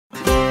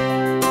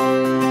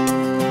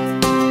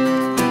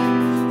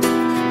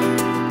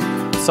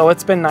So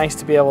it's been nice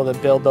to be able to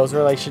build those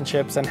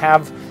relationships and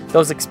have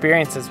those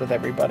experiences with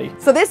everybody.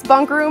 So this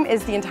bunk room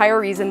is the entire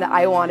reason that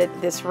I wanted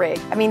this rig.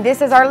 I mean,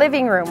 this is our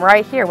living room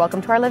right here. Welcome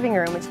to our living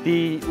room.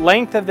 The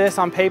length of this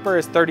on paper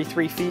is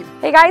 33 feet.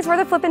 Hey guys, we're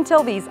the Flippin'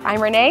 Tilbys.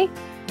 I'm Renee,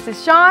 this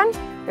is Shaun,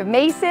 we have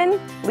Mason,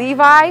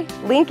 Levi,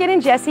 Lincoln,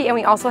 and Jesse, and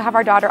we also have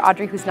our daughter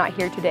Audrey, who's not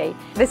here today.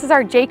 This is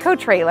our Jaco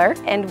trailer,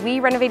 and we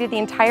renovated the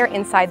entire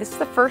inside. This is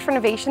the first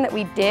renovation that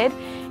we did,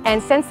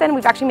 and since then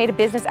we've actually made a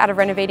business out of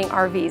renovating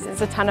RVs.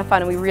 It's a ton of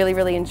fun and we really,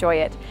 really enjoy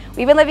it.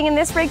 We've been living in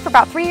this rig for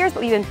about 3 years,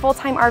 but we've been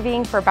full-time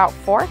RVing for about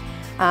 4.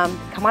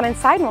 Come on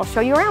inside and we'll show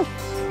you around.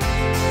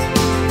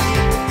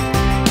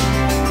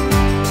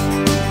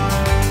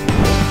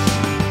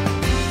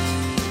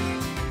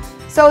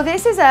 So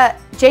this is a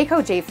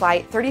Jaco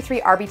J-Fly 33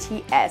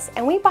 RBT-S,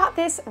 and we bought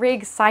this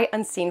rig sight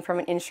unseen from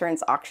an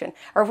insurance auction.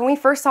 Or when we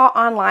first saw it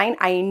online,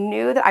 I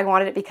knew that I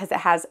wanted it because it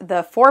has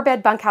the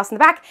 4-bed bunkhouse in the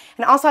back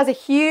and also has a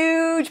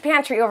huge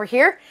pantry over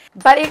here.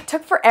 But it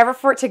took forever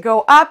for it to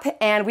go up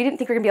and we didn't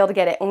think we were gonna be able to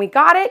get it. When we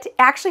got it, it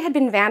actually had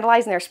been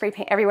vandalized and there was spray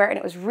paint everywhere and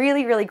it was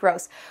really, really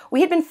gross.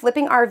 We had been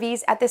flipping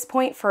RVs at this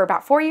point for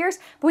about 4 years,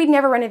 but we'd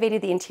never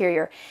renovated the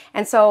interior.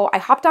 And so I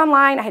hopped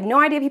online, I had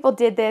no idea people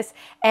did this,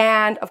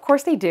 and of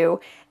course they do.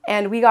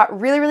 And we got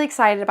really, really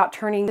excited about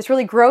turning this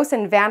really gross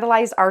and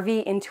vandalized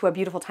RV into a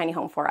beautiful tiny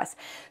home for us.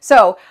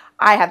 So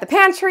I have the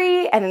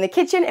pantry and then the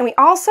kitchen, and we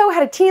also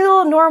had a teeny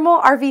little normal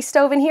RV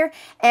stove in here.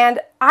 And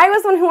I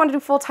was the one who wanted to do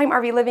full-time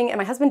RV living and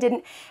my husband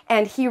didn't.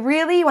 And he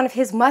really, one of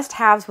his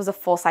must-haves was a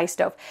full-size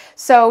stove.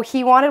 So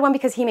he wanted one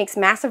because he makes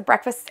massive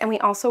breakfasts, and we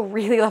also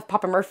really love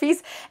Papa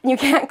Murphy's, and you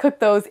can't cook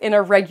those in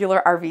a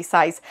regular RV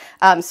size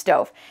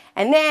stove.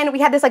 And then we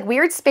had this like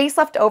weird space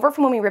left over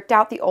from when we ripped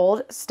out the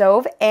old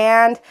stove,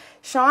 and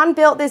Shaun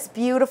built this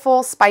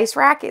beautiful spice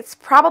rack. It's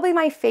probably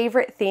my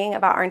favorite thing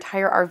about our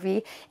entire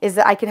RV is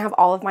that I can have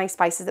all of my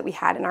spices that we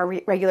had in our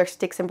regular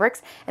sticks and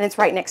bricks, and it's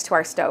right next to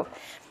our stove.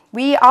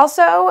 We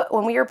also,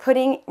 when we were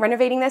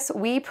renovating this,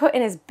 we put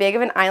in as big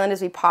of an island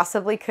as we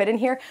possibly could in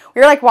here.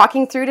 We were like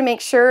walking through to make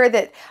sure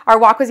that our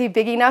walk was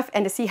big enough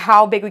and to see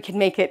how big we could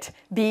make it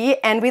be.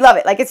 And we love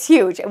it, like it's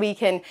huge. We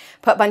can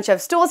put a bunch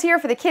of stools here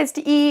for the kids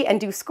to eat and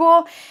do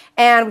school.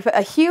 And we put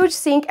a huge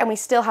sink and we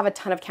still have a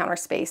ton of counter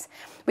space.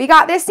 We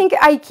got this sink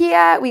at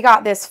IKEA, we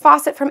got this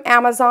faucet from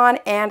Amazon,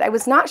 and I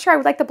was not sure I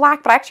would like the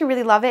black, but I actually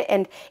really love it,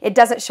 and it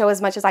doesn't show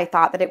as much as I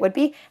thought that it would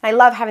be. And I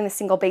love having the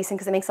single basin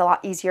because it makes it a lot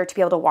easier to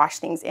be able to wash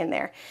things in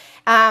there.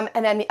 And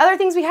then the other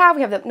things we have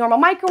the normal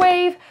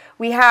microwave,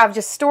 we have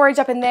just storage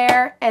up in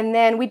there, and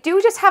then we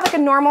do just have like a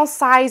normal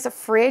size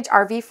fridge,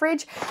 RV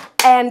fridge,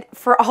 and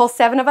for all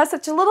 7 of us,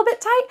 it's a little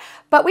bit tight,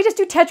 but we just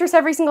do Tetris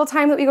every single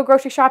time that we go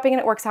grocery shopping and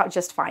it works out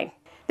just fine.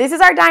 This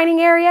is our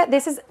dining area.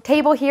 This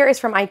table here is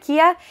from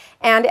IKEA,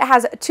 and it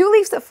has 2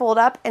 leaves that fold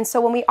up, and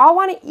so when we all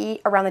want to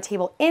eat around the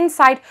table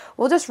inside,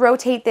 we'll just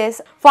rotate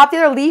this, flop the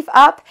other leaf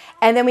up,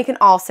 and then we can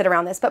all sit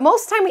around this. But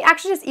most of the time we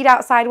actually just eat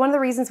outside. One of the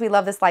reasons we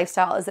love this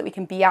lifestyle is that we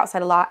can be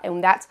outside a lot,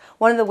 and that's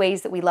one of the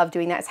ways that we love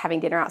doing that is having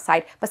dinner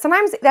outside. But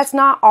sometimes that's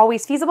not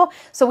always feasible,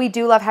 so we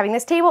do love having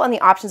this table and the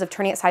options of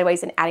turning it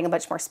sideways and adding a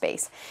bunch more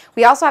space.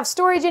 We also have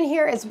storage in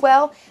here as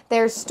well.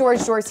 There's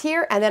storage doors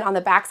here, and then on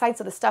the back side,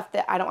 so the stuff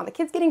that I don't want the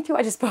kids getting to,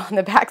 I just put on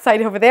the back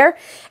side over there.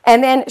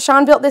 And then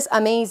Shaun built this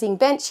amazing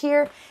bench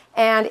here,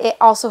 and it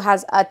also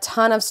has a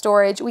ton of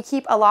storage. We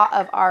keep a lot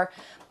of our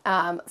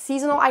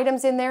seasonal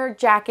items in there,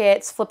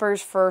 jackets,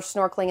 flippers for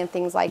snorkeling and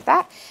things like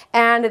that.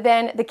 And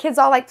then the kids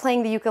all like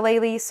playing the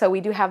ukulele, so we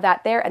do have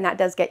that there, and that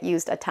does get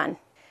used a ton.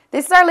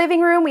 This is our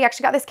living room. We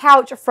actually got this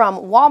couch from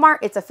Walmart.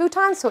 It's a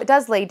futon, so it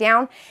does lay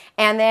down.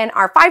 And then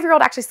our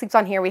 5-year-old actually sleeps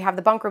on here. We have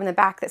the bunk room in the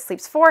back that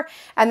sleeps 4.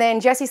 And then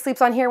Jesse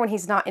sleeps on here when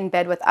he's not in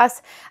bed with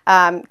us.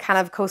 Kind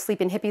of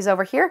co-sleeping hippies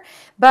over here.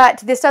 But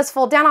this does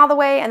fold down all the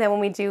way. And then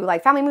when we do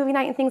like family movie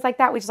night and things like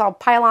that, we just all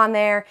pile on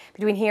there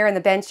between here and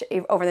the bench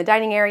over in the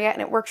dining area.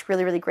 And it works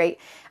really, really great.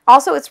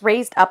 Also, it's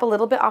raised up a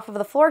little bit off of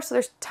the floor, so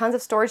there's tons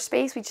of storage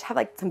space. We just have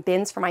like some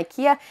bins from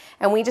IKEA,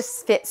 and we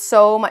just fit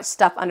so much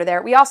stuff under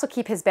there. We also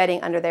keep his bedding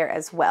under there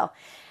as well.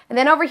 And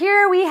then over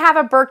here we have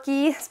a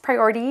Berkey's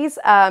priorities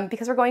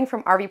because we're going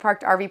from RV park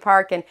to RV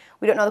park and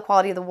we don't know the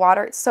quality of the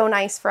water. It's so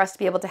nice for us to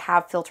be able to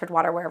have filtered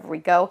water wherever we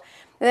go.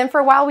 And then for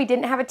a while we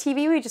didn't have a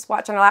TV, we just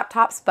watch on our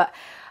laptops, but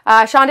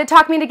Shaun did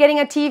talk me into getting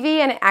a TV,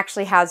 and it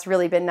actually has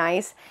really been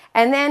nice.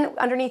 And then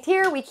underneath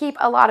here we keep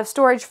a lot of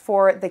storage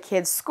for the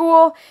kids'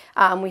 school.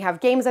 We have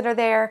games under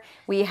there.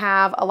 We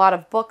have a lot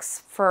of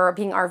books for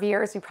being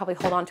RVers. We probably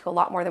hold on to a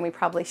lot more than we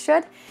probably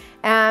should.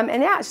 And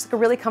yeah, it's just like a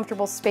really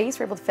comfortable space.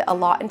 We're able to fit a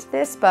lot into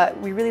this, but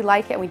we really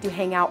like it, and we do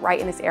hang out right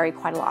in this area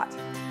quite a lot.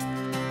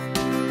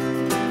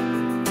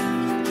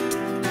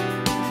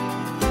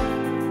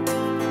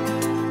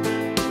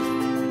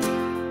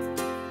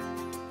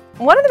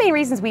 One of the main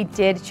reasons we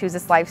did choose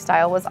this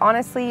lifestyle was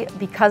honestly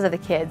because of the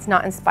kids,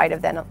 not in spite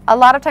of them. A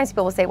lot of times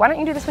people will say, why don't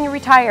you do this when you're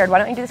retired? Why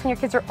don't you do this when your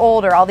kids are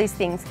older? All these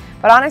things.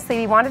 But honestly,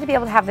 we wanted to be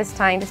able to have this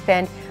time to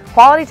spend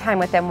quality time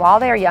with them while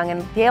they're young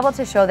and be able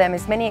to show them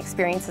as many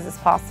experiences as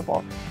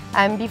possible.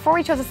 Before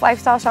we chose this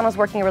lifestyle, Shaun was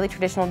working a really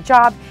traditional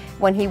job,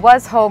 when he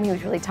was home, he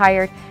was really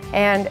tired,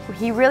 and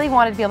he really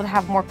wanted to be able to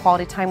have more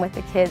quality time with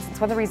the kids. It's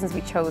one of the reasons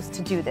we chose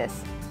to do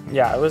this.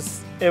 Yeah,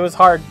 it was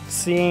hard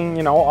seeing,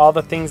 you know, all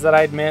the things that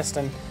I'd missed,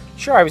 and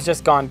sure, I was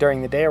just gone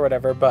during the day or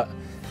whatever, but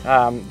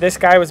this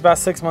guy was about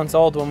 6 months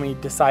old when we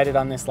decided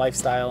on this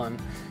lifestyle, and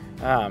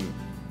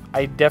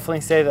I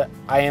definitely say that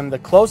I am the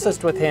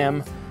closest with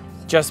him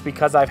just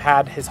because I've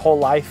had his whole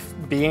life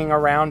being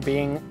around,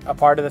 being a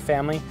part of the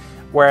family,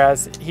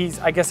 whereas he's,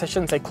 I guess I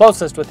shouldn't say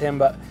closest with him,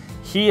 but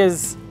he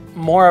is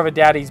more of a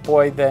daddy's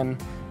boy than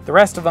the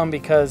rest of them,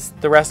 because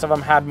the rest of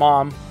them had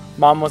mom.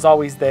 Mom was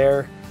always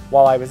there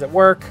while I was at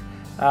work,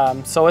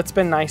 so it's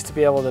been nice to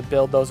be able to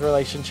build those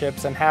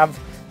relationships and have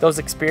those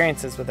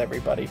experiences with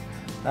everybody.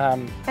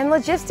 And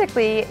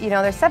logistically, you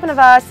know, there's 7 of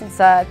us. It's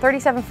a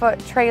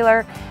 37-foot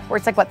trailer where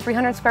it's like, what,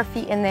 300 square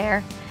feet in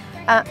there.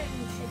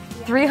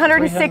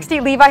 360.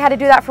 Levi had to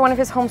do that for one of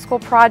his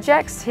homeschool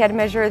projects. He had to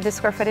measure the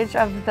square footage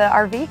of the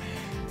RV.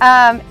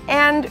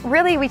 And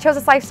really, we chose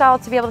this lifestyle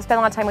to be able to spend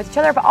a lot of time with each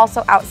other, but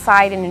also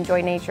outside and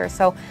enjoy nature.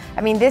 So,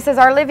 I mean, this is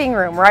our living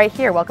room right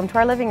here. Welcome to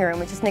our living room,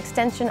 which is an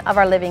extension of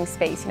our living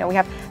space. You know, we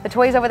have the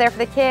toys over there for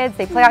the kids.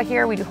 They play out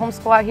here. We do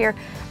homeschool out here.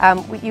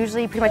 We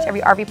usually, pretty much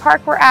every RV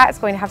park we're at is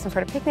going to have some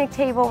sort of picnic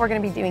table. We're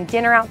going to be doing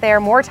dinner out there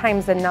more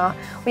times than not.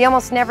 We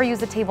almost never use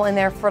the table in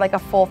there for like a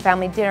full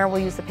family dinner.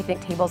 We'll use the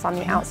picnic tables on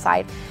the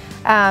outside.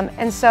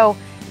 And so,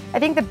 I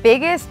think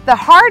the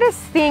hardest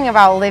thing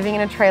about living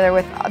in a trailer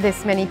with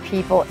this many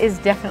people is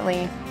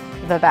definitely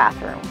the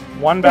bathroom.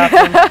 One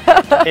bathroom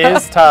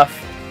is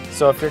tough,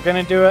 so if you're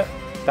gonna do it,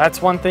 that's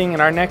one thing.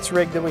 In our next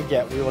rig that we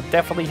get, we will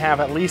definitely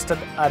have at least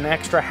an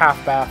extra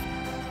half bath.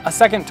 A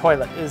second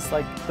toilet is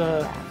like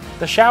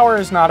the shower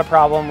is not a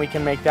problem. We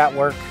can make that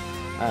work,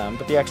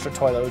 but the extra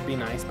toilet would be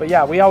nice. But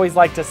yeah, we always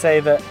like to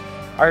say that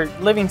our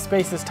living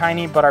space is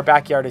tiny, but our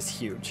backyard is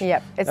huge.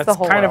 Yep, it's That's the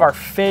whole kind world. of our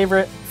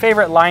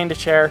favorite line to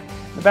share.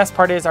 The best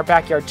part is our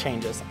backyard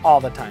changes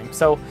all the time.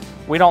 So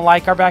we don't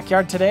like our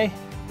backyard today,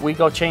 we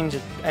go change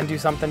it and do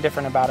something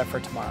different about it for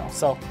tomorrow.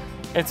 So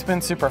it's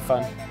been super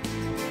fun.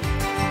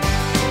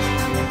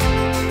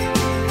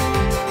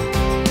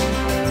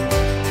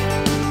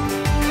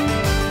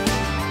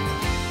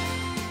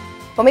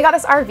 When we got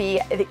this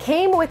RV, it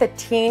came with a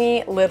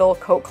teeny little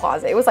coat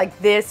closet. It was like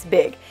this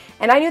big.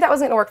 And I knew that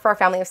wasn't gonna work for our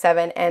family of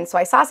 7. And so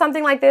I saw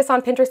something like this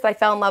on Pinterest that I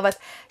fell in love with.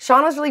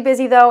 Shaun was really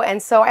busy though,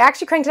 and so I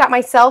actually cranked it out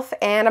myself,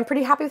 and I'm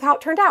pretty happy with how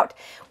it turned out.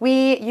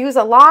 We use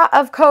a lot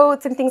of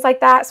coats and things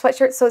like that,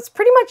 sweatshirts, so it's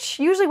pretty much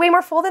usually way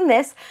more full than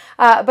this,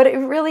 but it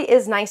really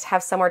is nice to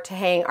have somewhere to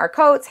hang our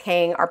coats,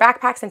 hang our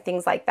backpacks and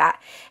things like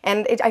that.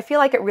 And I feel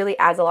like it really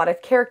adds a lot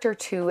of character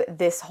to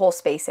this whole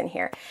space in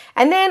here.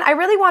 And then I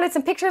really wanted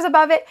some pictures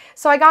above it,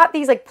 so I got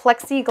these like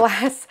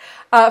plexiglass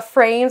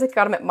frames. I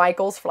got them at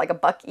Michael's for like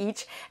 $1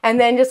 each, and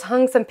then just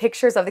hung some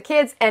pictures of the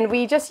kids, and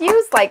we just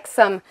used like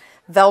some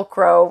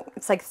Velcro,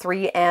 it's like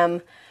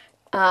 3M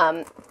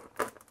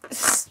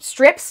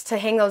strips to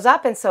hang those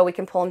up, and so we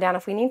can pull them down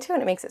if we need to,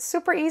 and it makes it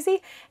super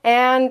easy,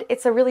 and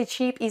it's a really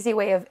cheap, easy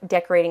way of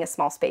decorating a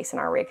small space in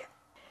our rig.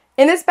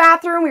 In this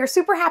bathroom, we were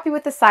super happy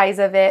with the size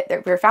of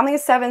it. We're a family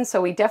of 7,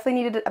 so we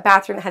definitely needed a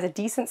bathroom that has a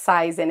decent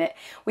size in it.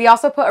 We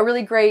also put a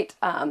really great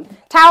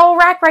towel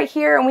rack right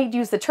here, and we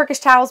use the Turkish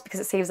towels because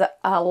it saves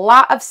a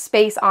lot of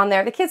space on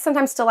there. The kids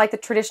sometimes still like the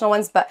traditional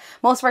ones, but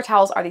most of our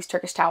towels are these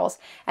Turkish towels.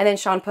 And then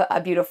Shaun put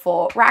a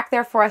beautiful rack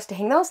there for us to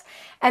hang those.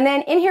 And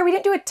then in here, we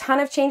didn't do a ton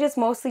of changes,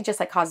 mostly just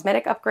like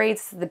cosmetic upgrades.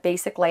 This is the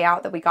basic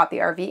layout that we got the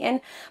RV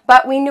in,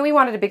 but we knew we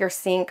wanted a bigger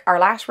sink. Our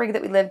last rig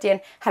that we lived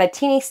in had a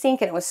teeny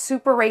sink, and it was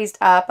super raised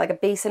up, like a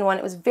basin one.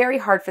 It was very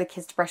hard for the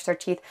kids to brush their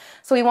teeth.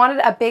 So we wanted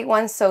a big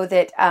one so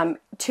that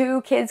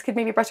 2 kids could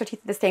maybe brush their teeth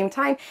at the same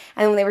time.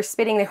 And when they were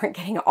spitting, they weren't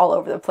getting it all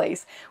over the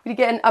place. We did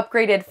get an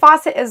upgraded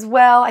faucet as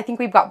well. I think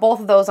we've got both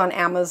of those on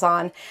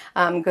Amazon,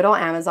 good old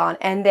Amazon.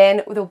 And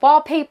then the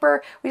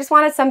wallpaper, we just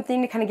wanted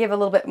something to kind of give a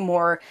little bit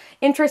more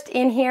interest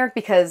in here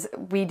because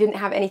we didn't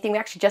have anything. We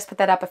actually just put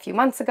that up a few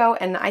months ago,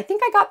 and I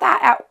think I got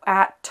that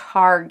at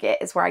Target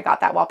is where I got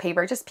that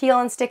wallpaper. Just peel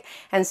and stick,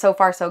 and so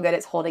far so good.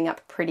 It's holding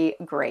up pretty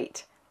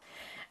great.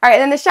 All right,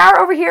 and then the shower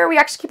over here, we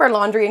actually keep our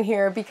laundry in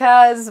here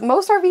because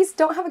most RVs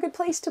don't have a good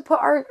place to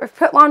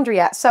put laundry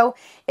at. So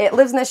it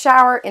lives in the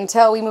shower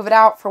until we move it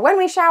out for when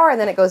we shower,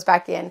 and then it goes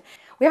back in.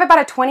 We have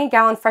about a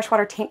 20-gallon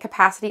freshwater tank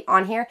capacity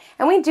on here,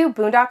 and we do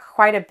boondock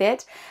quite a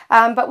bit,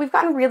 but we've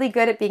gotten really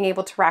good at being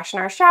able to ration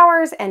our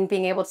showers and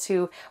being able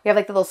to, we have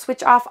like the little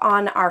switch off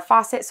on our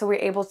faucet, so we're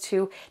able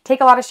to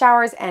take a lot of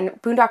showers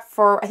and boondock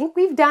for, I think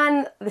we've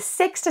done the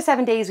 6 to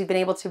 7 days we've been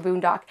able to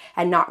boondock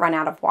and not run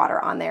out of water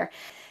on there.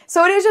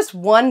 So it is just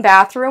one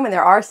bathroom, and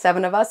there are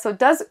 7 of us, so it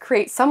does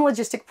create some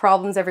logistic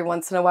problems every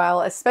once in a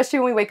while, especially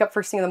when we wake up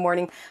first thing in the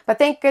morning. But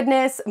thank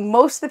goodness,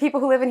 most of the people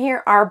who live in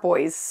here are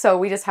boys. So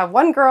we just have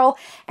 1 girl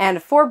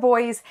and 4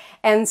 boys,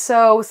 and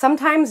so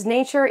sometimes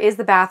nature is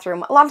the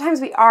bathroom. A lot of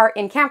times we are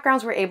in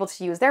campgrounds, we're able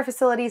to use their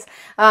facilities,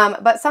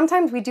 but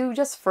sometimes we do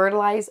just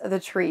fertilize the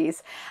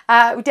trees.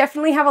 We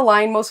definitely have a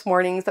line most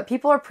mornings, but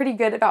people are pretty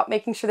good about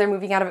making sure they're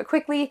moving out of it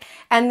quickly,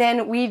 and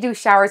then we do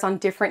showers on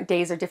different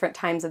days or different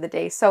times of the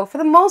day. So for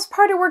the most most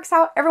part it works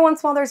out. Every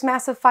once in a while there's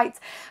massive fights,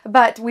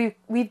 but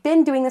we've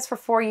been doing this for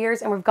 4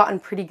 years and we've gotten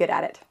pretty good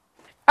at it.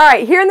 All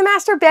right, here in the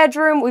master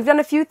bedroom, we've done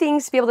a few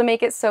things to be able to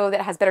make it so that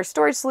it has better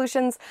storage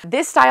solutions.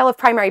 This style of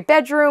primary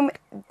bedroom,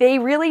 they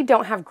really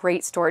don't have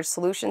great storage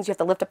solutions. You have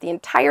to lift up the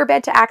entire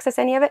bed to access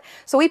any of it.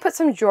 So we put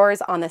some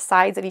drawers on the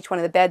sides of each one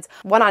of the beds,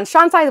 one on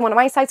Shaun's side and one on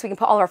my side, so we can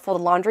put all our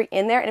folded laundry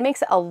in there, and it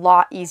makes it a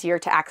lot easier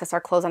to access our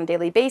clothes on a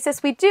daily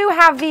basis. We do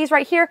have these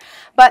right here,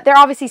 but they're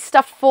obviously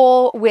stuffed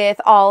full with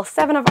all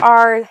 7 of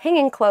our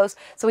hanging clothes,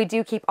 so we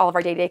do keep all of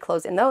our day-to-day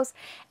clothes in those.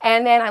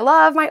 And then I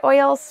love my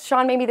oils.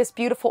 Shaun made me this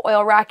beautiful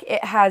oil rack.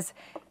 It has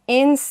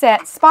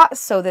inset spots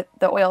so that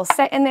the oil is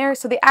set in there,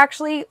 so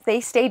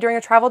they stay during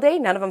a travel day.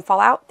 None of them fall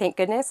out, thank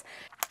goodness.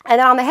 And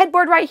then on the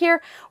headboard right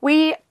here,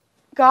 we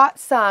got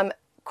some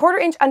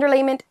 1/4-inch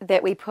underlayment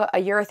that we put a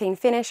urethane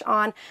finish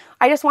on.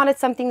 I just wanted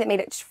something that made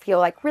it feel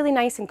like really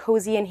nice and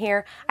cozy in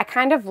here. I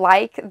kind of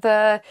like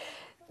the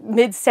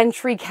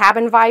mid-century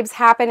cabin vibes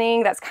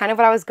happening. That's kind of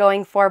what I was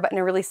going for, but in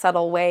a really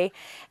subtle way.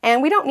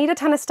 And we don't need a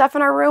ton of stuff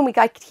in our room. We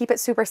got to keep it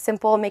super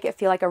simple and make it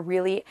feel like a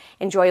really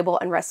enjoyable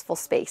and restful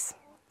space.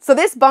 So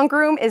this bunk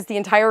room is the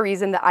entire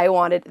reason that I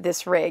wanted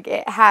this rig.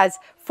 It has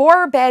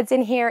 4 beds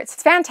in here. It's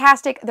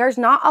fantastic. There's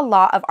not a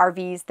lot of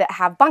RVs that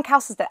have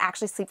bunkhouses that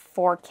actually sleep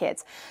 4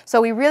 kids.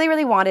 So we really,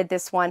 really wanted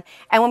this one.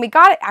 And when we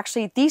got it,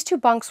 actually, these 2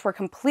 bunks were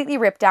completely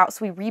ripped out,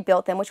 so we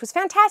rebuilt them, which was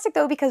fantastic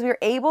though, because we were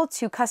able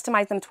to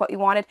customize them to what we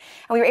wanted.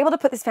 And we were able to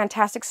put this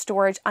fantastic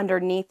storage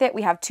underneath it.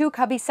 We have 2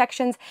 cubby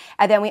sections,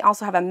 and then we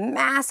also have a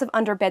massive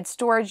underbed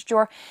storage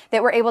drawer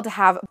that we're able to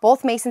have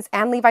both Mason's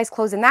and Levi's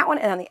clothes in that one.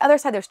 And on the other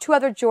side, there's 2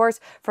 other drawers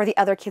for the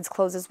other kids'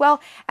 clothes as well.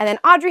 And then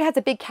Audrey has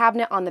a big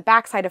cabinet on the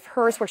back side of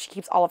hers where she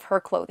keeps all of her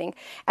clothing.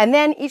 And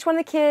then each one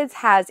of the kids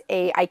has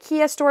a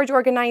IKEA storage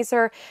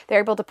organizer. They're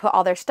able to put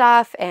all their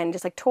stuff and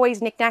just like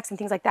toys, knickknacks, and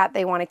things like that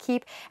they want to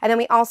keep. And then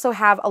we also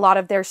have a lot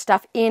of their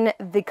stuff in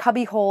the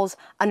cubby holes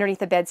underneath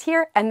the beds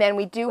here. And then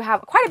we do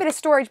have quite a bit of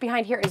storage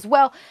behind here as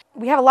well.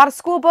 We have a lot of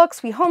school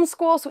books. We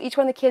homeschool, so each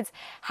one of the kids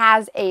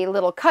has a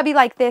little cubby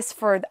like this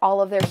for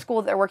all of their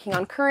school that they're working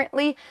on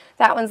currently.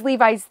 That one's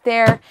Levi's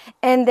there.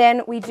 And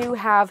then we do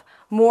have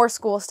more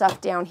school stuff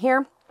down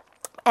here,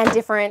 and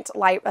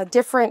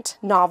different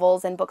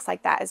novels and books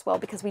like that as well,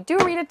 because we do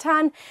read a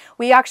ton.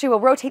 We actually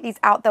will rotate these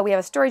out though. We have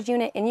a storage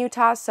unit in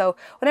Utah, so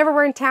whenever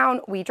we're in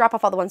town, we drop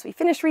off all the ones we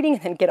finished reading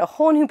and then get a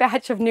whole new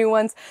batch of new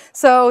ones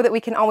so that we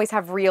can always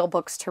have real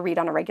books to read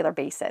on a regular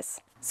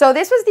basis. So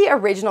this was the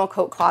original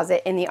coat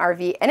closet in the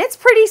RV, and it's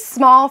pretty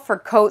small for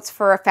coats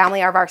for a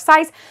family of our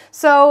size.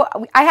 So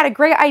I had a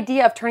great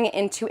idea of turning it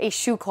into a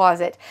shoe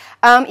closet.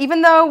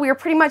 Even though we are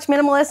pretty much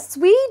minimalists,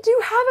 we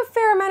do have a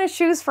fair amount of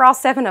shoes for all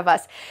 7 of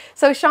us.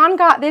 So Shaun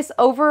got this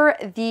over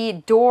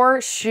the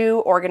door shoe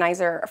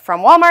organizer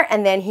from Walmart,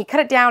 and then he cut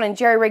it down and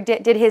jerry-rigged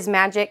it, did his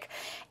magic.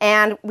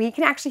 And we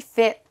can actually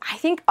fit, I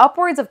think,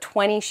 upwards of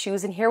 20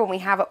 shoes in here when we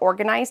have it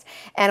organized,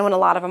 and when a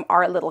lot of them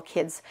are little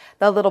kids,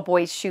 the little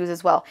boys' shoes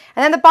as well.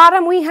 And then the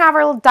bottom, we have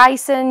our little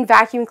Dyson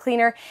vacuum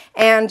cleaner,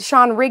 and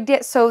Shaun rigged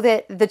it so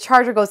that the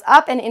charger goes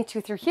up and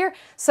into through here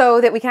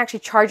so that we can actually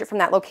charge it from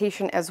that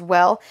location as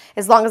well.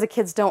 As long as the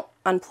kids don't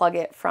unplug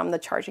it from the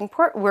charging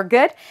port, we're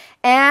good.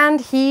 And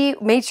he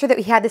made sure that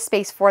we had the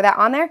space for that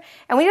on there.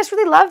 And we just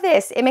really love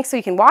this. It makes so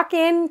you can walk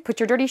in, put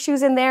your dirty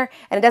shoes in there,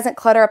 and it doesn't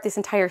clutter up this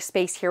entire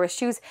space here with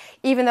shoes.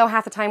 Even though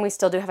half the time we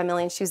still do have a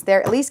million shoes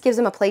there, at least gives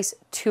them a place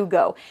to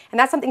go. And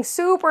that's something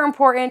super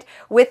important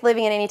with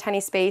living in any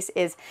tiny space,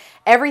 is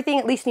everything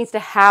at least needs to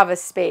have a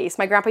space.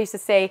 My grandpa used to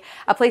say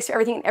a place for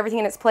everything, everything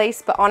in its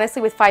place, but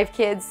honestly with 5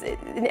 kids,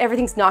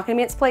 everything's not going to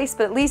be in its place,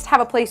 but at least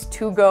have a place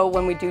to go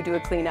when we do a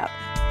cleanup.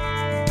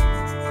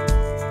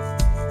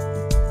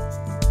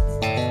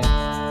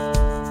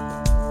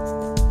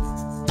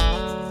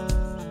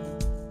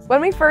 When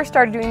we first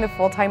started doing the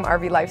full-time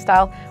RV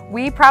lifestyle,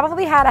 we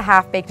probably had a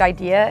half-baked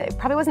idea. It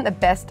probably wasn't the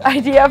best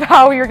idea of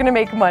how we were gonna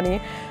make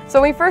money.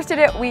 So when we first did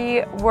it,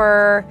 we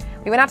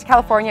went out to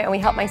California and we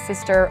helped my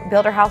sister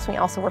build her house, and we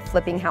also were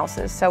flipping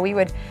houses. So we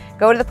would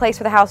go to the place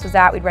where the house was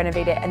at, we'd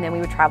renovate it, and then we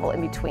would travel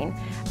in between.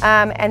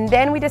 And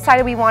then we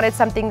decided we wanted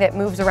something that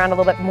moves around a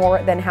little bit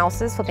more than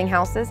houses, flipping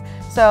houses.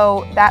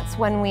 So that's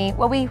when we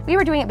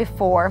were doing it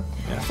before.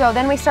 Yeah. So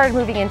then we started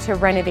moving into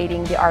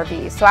renovating the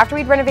RVs. So after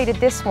we'd renovated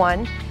this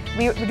one,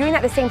 we were doing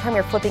that at the same time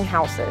we were flipping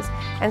houses.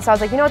 And so I was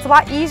like, you know, it's a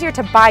lot easier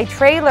to buy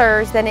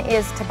trailers than it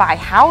is to buy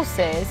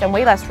houses, and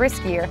way less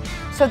riskier.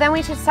 So then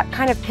we just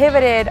kind of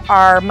pivoted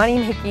our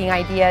money-making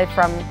idea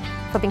from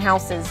flipping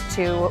houses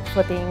to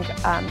flipping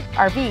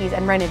RVs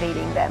and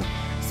renovating them.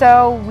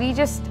 So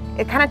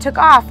it kind of took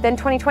off. Then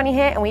 2020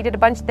 hit and we did a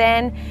bunch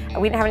then.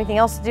 We didn't have anything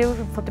else to do.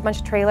 We flipped a bunch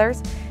of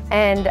trailers,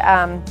 and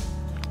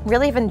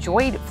really have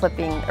enjoyed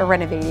flipping or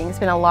renovating. It's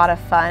been a lot of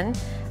fun.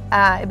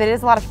 But it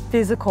is a lot of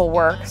physical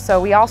work. So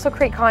we also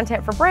create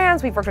content for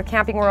brands. We've worked with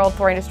Camping World,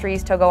 Thor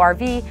Industries, Togo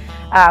RV.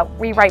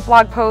 We write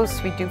blog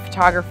posts, we do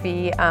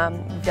photography. We've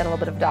done a little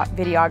bit of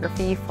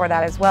videography for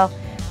that as well.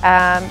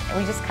 And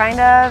we just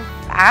kind of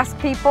ask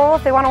people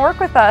if they want to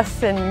work with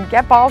us and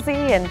get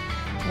ballsy and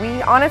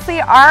We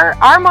honestly,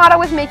 our motto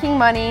with making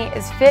money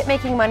is fit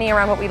making money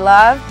around what we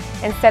love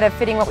instead of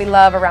fitting what we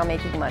love around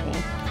making money.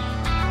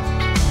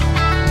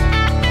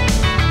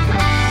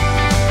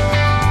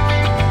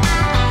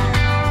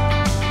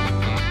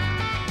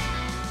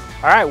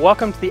 All right,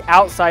 welcome to the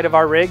outside of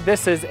our rig.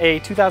 This is a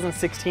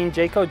 2016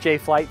 Jaco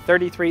J-Flight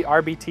 33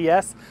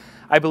 RBTS.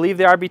 I believe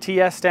the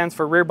RBTS stands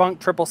for rear bunk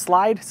triple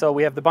slide. So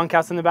we have the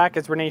bunkhouse in the back,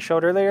 as Renee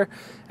showed earlier,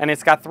 and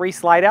it's got 3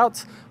 slide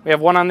outs. We have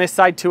 1 on this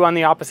side, 2 on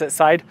the opposite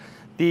side.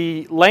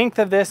 The length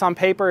of this on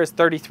paper is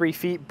 33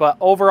 feet, but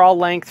overall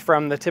length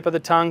from the tip of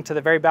the tongue to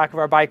the very back of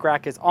our bike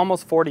rack is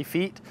almost 40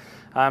 feet.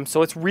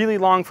 So it's really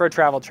long for a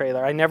travel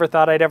trailer. I never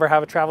thought I'd ever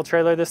have a travel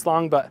trailer this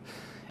long, but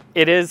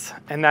it is,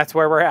 and that's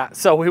where we're at.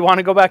 So we want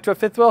to go back to a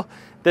fifth wheel.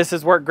 This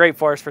has worked great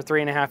for us for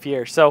 3.5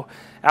 years. So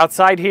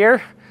outside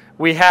here,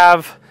 we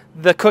have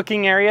the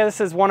cooking area. This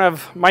is one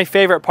of my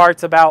favorite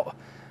parts about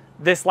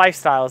this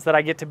lifestyle, is that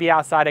I get to be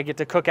outside. I get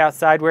to cook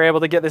outside. We're able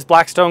to get this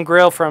Blackstone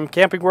grill from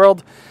Camping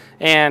World,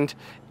 and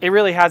it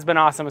really has been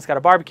awesome. It's got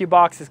a barbecue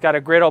box, it's got a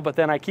griddle, but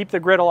then I keep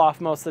the griddle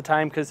off most of the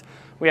time because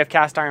we have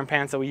cast iron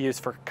pans that we use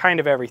for kind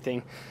of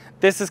everything.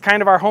 This is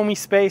kind of our homey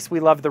space.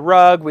 We love the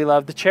rug, we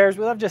love the chairs,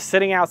 we love just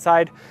sitting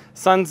outside.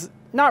 Sun's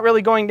not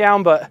really going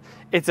down, but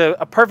it's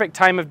a perfect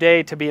time of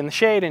day to be in the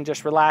shade and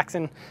just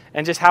relaxing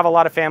and just have a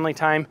lot of family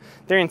time.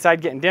 They're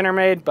inside getting dinner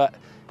made, but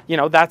you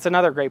know, that's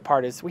another great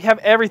part, is we have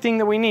everything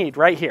that we need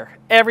right here.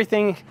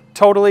 Everything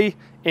totally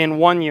in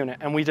one unit,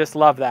 and we just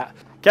love that.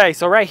 Okay,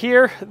 so right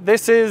here,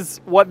 this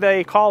is what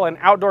they call an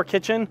outdoor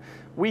kitchen.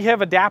 We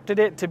have adapted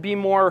it to be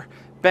more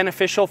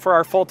beneficial for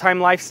our full-time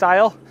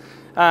lifestyle.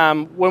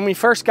 When we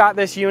first got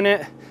this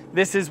unit,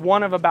 this is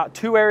one of about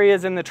 2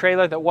 areas in the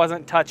trailer that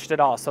wasn't touched at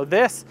all. So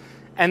this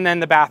and then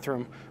the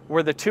bathroom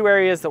were the 2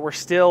 areas that were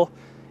still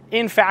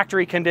in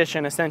factory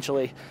condition,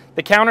 essentially.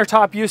 The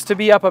countertop used to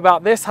be up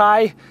about this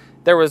high.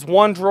 There was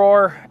 1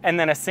 drawer and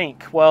then a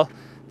sink. Well,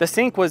 the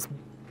sink was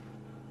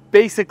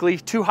basically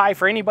too high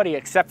for anybody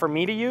except for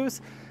me to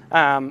use.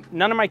 None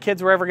of my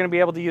kids were ever going to be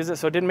able to use it,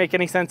 so it didn't make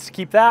any sense to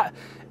keep that.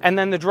 And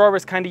then the drawer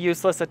was kind of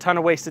useless, a ton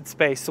of wasted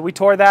space. So we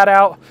tore that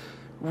out,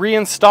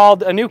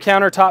 reinstalled a new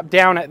countertop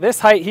down at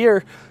this height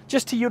here,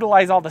 just to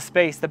utilize all the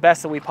space the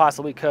best that we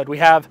possibly could. We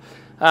have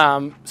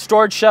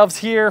storage shelves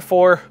here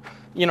for,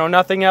 you know,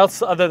 nothing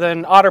else other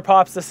than Otter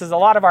Pops. This is a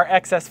lot of our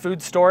excess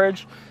food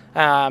storage.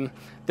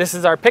 This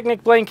is our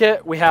picnic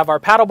blanket. We have our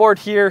paddleboard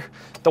here,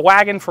 the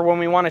wagon for when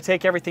we want to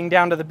take everything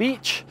down to the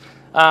beach.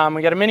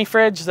 We got a mini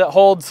fridge that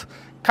holds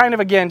kind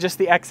of, again, just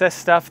the excess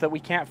stuff that we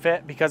can't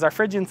fit, because our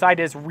fridge inside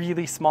is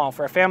really small.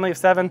 For a family of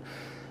 7,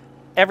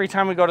 every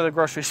time we go to the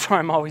grocery store,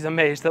 I'm always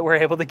amazed that we're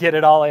able to get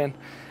it all in.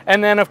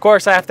 And then, of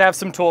course, I have to have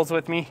some tools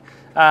with me.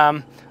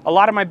 A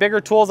lot of my bigger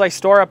tools I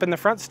store up in the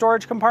front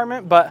storage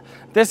compartment, but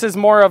this is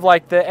more of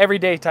like the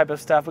everyday type of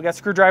stuff. We got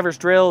screwdrivers,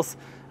 drills,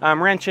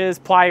 wrenches,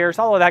 pliers,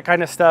 all of that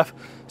kind of stuff.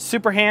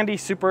 Super handy,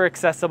 super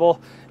accessible.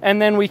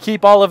 And then we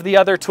keep all of the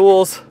other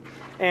tools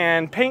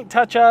and paint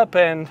touch-up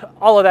and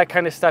all of that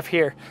kind of stuff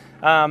here.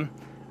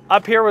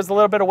 Up here was a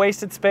little bit of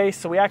wasted space,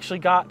 so we actually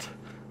got,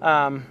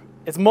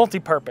 it's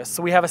multi-purpose.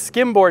 So we have a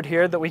skim board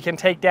here that we can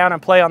take down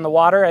and play on the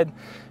water.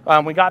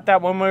 And we got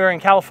that when we were in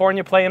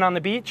California playing on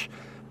the beach,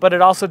 but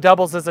it also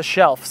doubles as a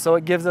shelf. So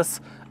it gives us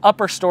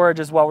upper storage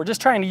as well. We're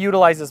just trying to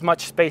utilize as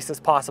much space as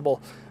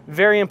possible.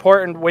 Very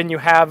important when you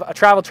have a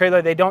travel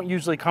trailer. They don't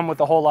usually come with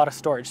a whole lot of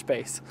storage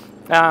space.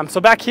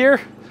 So back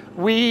here,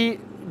 we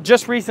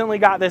just recently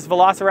got this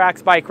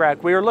Velocirax bike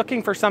rack. We were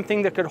looking for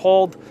something that could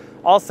hold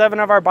all 7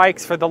 of our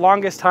bikes. For the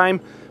longest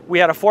time, we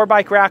had a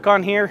 4-bike rack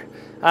on here,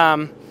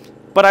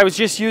 but I was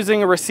just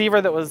using a receiver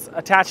that was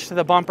attached to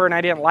the bumper, and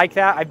I didn't like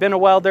that. I've been a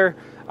welder.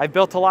 I've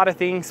built a lot of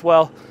things.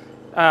 Well,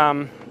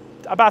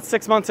 about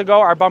 6 months ago,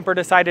 our bumper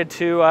decided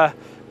to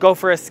go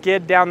for a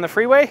skid down the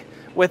freeway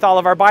with all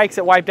of our bikes.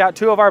 It wiped out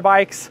 2 of our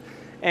bikes,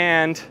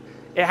 and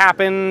it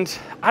happened,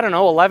 I don't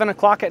know, 11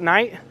 o'clock at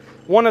night.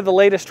 One of the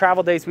latest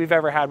travel days we've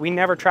ever had. We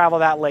never travel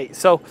that late.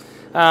 So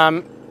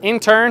in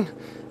turn,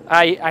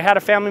 I had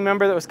a family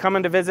member that was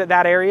coming to visit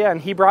that area, and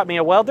he brought me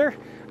a welder.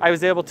 I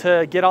was able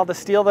to get all the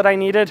steel that I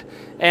needed,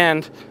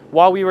 and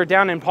while we were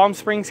down in Palm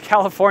Springs,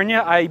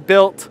 California, I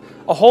built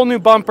a whole new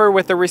bumper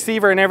with the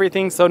receiver and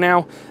everything. So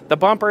now the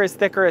bumper is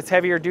thicker, it's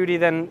heavier duty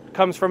than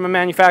comes from a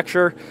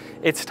manufacturer.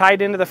 It's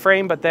tied into the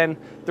frame, but then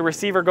the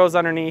receiver goes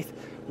underneath.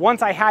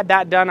 Once I had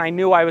that done, I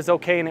knew I was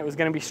okay and it was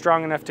going to be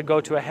strong enough to go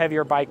to a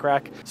heavier bike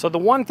rack. So the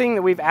one thing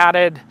that we've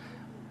added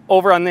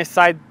over on this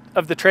side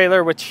of the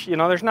trailer, which, you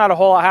know, there's not a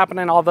whole lot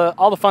happening, all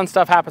the fun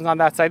stuff happens on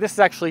that side. This is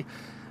actually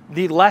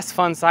the less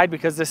fun side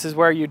because this is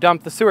where you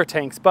dump the sewer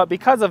tanks. But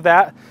because of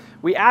that,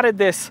 we added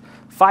this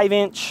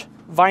 5-inch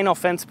vinyl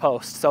fence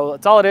post. So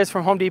that's all it is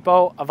from Home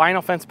Depot, a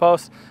vinyl fence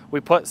post.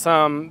 We put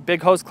some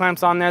big hose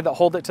clamps on there that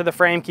hold it to the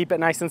frame, keep it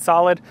nice and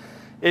solid.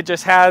 It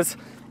just has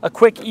a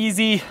quick,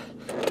 easy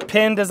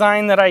pin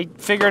design that I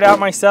figured out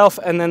myself,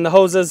 and then the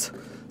hoses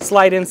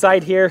slide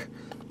inside here,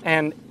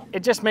 and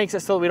it just makes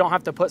it so we don't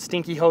have to put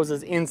stinky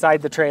hoses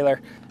inside the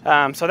trailer.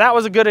 So that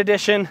was a good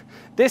addition.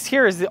 This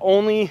here is the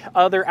only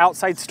other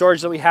outside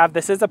storage that we have.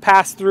 This is a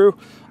pass-through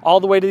all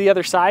the way to the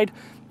other side.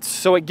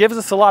 So it gives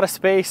us a lot of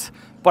space,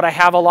 but I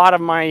have a lot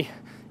of my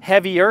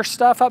heavier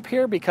stuff up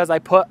here because I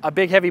put a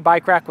big heavy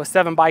bike rack with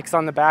 7 bikes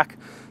on the back.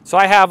 So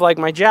I have like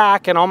my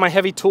jack and all my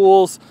heavy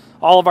tools,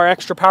 all of our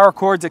extra power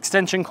cords,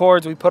 extension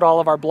cords. We put all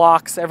of our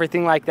blocks,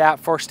 everything like that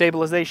for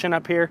stabilization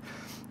up here.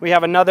 We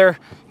have another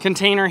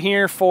container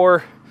here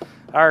for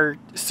our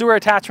sewer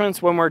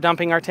attachments when we're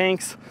dumping our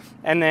tanks.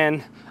 And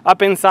then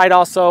up inside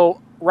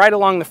also, right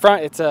along the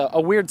front, it's a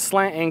weird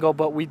slant angle,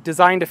 but we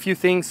designed a few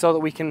things so that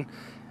we can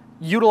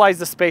utilize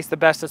the space the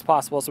best as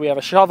possible. So we have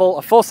a shovel,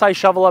 a full-size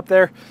shovel up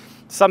there.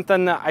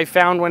 Something that I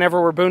found whenever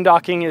we're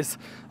boondocking is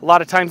a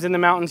lot of times in the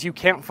mountains you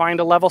can't find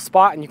a level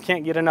spot and you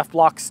can't get enough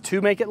blocks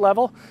to make it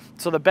level.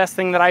 So the best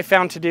thing that I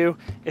found to do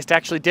is to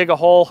actually dig a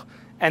hole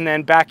and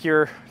then back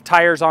your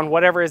tires on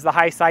whatever is the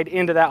high side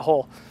into that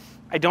hole.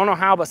 I don't know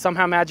how, but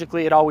somehow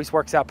magically it always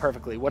works out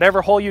perfectly.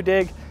 Whatever hole you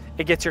dig,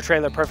 it gets your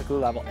trailer perfectly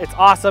level. It's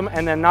awesome,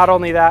 and then not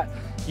only that,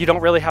 you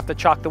don't really have to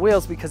chalk the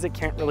wheels because it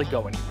can't really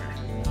go anywhere.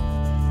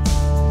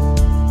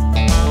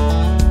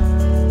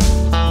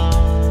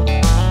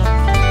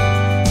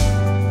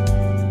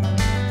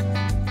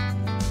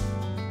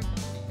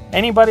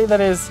 Anybody that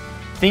is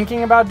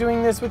thinking about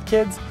doing this with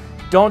kids,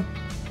 don't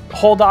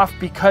hold off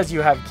because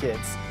you have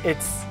kids.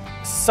 It's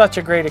such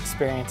a great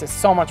experience. It's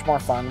so much more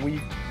fun.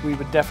 We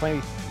would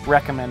definitely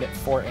recommend it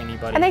for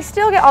anybody. And they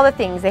still get all the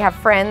things. They have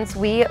friends.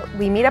 We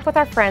meet up with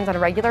our friends on a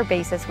regular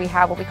basis. We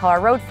have what we call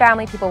our road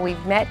family, people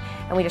we've met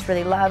and we just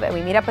really love, and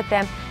we meet up with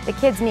them. The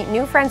kids meet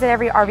new friends at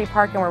every RV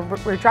park, and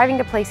we're driving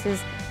to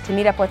places to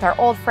meet up with our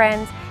old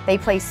friends. They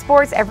play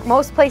sports.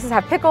 Most places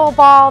have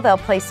pickleball. They'll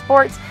play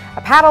sports.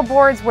 Paddle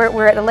boards.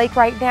 We're at the lake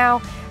right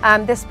now.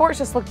 The sports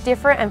just look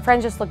different, and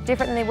friends just look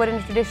different than they would in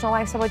a traditional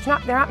lifestyle, but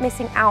they're not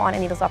missing out on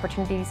any of those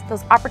opportunities.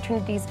 Those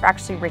opportunities are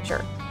actually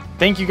richer.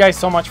 Thank you guys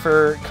so much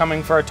for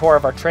coming for a tour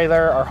of our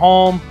trailer, our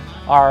home,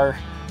 our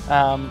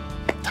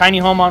tiny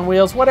home on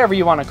wheels, whatever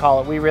you want to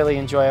call it. We really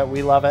enjoy it.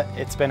 We love it.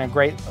 It's been a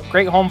great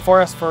home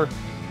for us for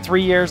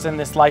 3 years, and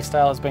this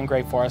lifestyle has been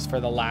great for us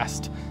for the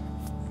last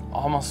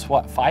almost,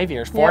 what, 5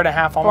 years? Four and a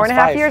half, almost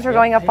 5. 4.5 years we're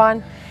going up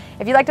on.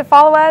 If you'd like to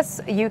follow us,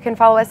 you can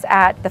follow us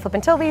at The Flippin'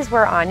 Tilbies.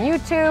 We're on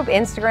YouTube,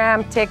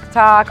 Instagram,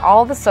 TikTok,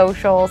 all the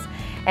socials.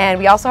 And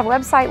we also have a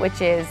website,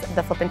 which is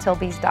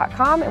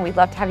theflippintilbies.com, and we'd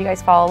love to have you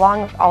guys follow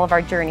along with all of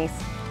our journeys.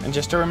 And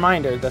just a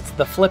reminder, that's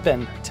The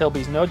Flippin'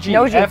 Tilbies, no G,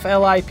 no G.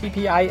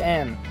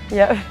 F-L-I-P-P-I-N.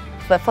 Yep,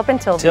 The Flippin'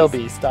 Tilbies.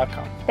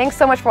 Tilbies.com. Thanks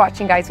so much for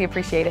watching, guys. We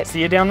appreciate it.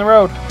 See you down the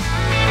road.